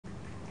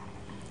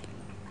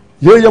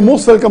Here you're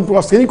most welcome to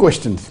ask any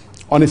questions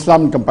on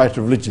Islam and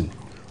comparative religion,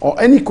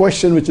 or any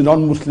question which a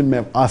non-Muslim may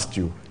have asked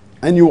you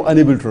and you are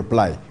unable to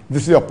reply.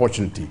 This is your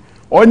opportunity.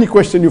 Or any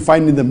question you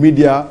find in the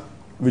media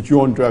which you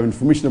want to have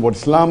information about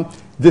Islam,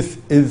 this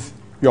is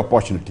your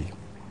opportunity.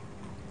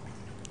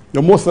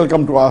 You're most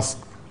welcome to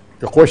ask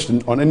your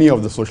question on any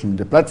of the social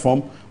media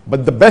platform,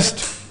 but the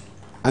best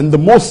and the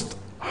most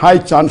high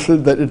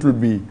chances that it will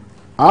be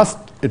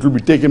asked, it will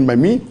be taken by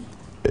me,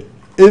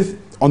 is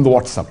on the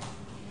WhatsApp.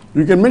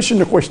 You can mention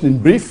your question in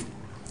brief,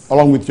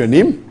 along with your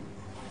name,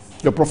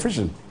 your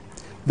profession,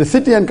 the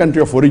city and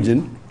country of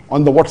origin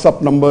on the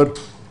WhatsApp number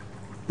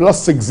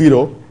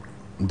 +60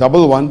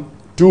 11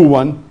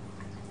 21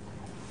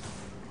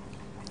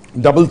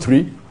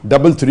 33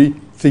 33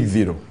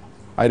 60.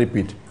 I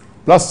repeat,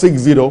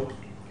 +60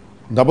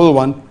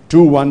 11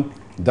 21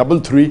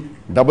 33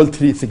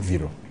 33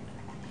 60.